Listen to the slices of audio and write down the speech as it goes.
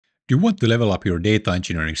Do you want to level up your data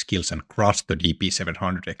engineering skills and crush the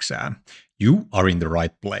DP-700 exam? You are in the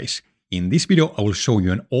right place. In this video, I will show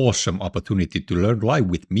you an awesome opportunity to learn live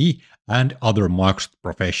with me and other Microsoft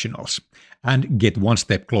professionals and get one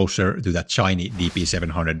step closer to that shiny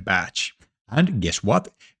DP-700 badge. And guess what?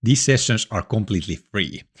 These sessions are completely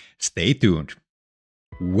free. Stay tuned.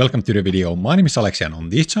 Welcome to the video. My name is Alex and on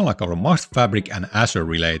this channel I cover Microsoft Fabric and Azure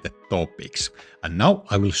related topics. And now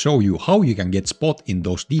I will show you how you can get spot in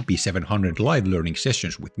those DP-700 live learning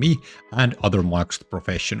sessions with me and other Microsoft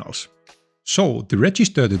professionals. So to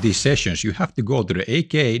register to these sessions you have to go to the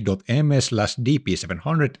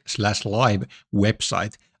aka.ms/dp700/live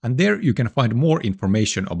website, and there you can find more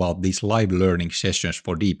information about these live learning sessions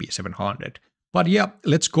for DP-700. But yeah,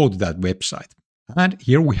 let's go to that website. And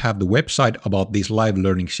here we have the website about these live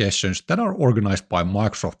learning sessions that are organized by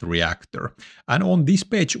Microsoft Reactor. And on this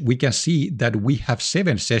page we can see that we have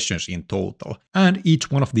 7 sessions in total. And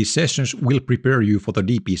each one of these sessions will prepare you for the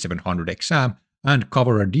DP-700 exam and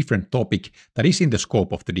cover a different topic that is in the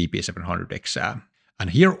scope of the DP-700 exam. And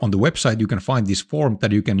here on the website you can find this form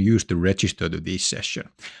that you can use to register to this session.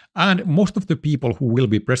 And most of the people who will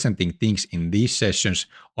be presenting things in these sessions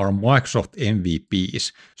are Microsoft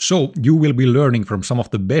MVPs. So you will be learning from some of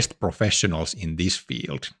the best professionals in this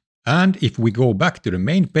field. And if we go back to the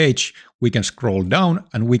main page, we can scroll down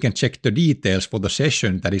and we can check the details for the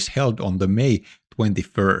session that is held on the May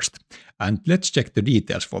 21st. And let's check the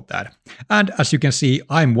details for that. And as you can see,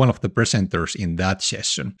 I'm one of the presenters in that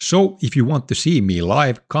session. So if you want to see me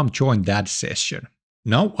live, come join that session.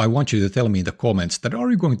 Now I want you to tell me in the comments that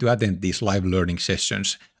are you going to attend these live learning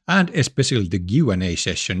sessions and especially the Q&A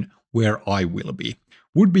session where I will be.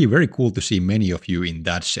 Would be very cool to see many of you in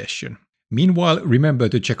that session. Meanwhile, remember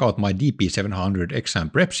to check out my DP-700 exam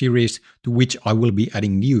prep series, to which I will be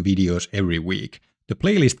adding new videos every week. The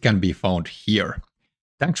playlist can be found here.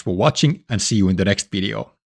 Thanks for watching and see you in the next video.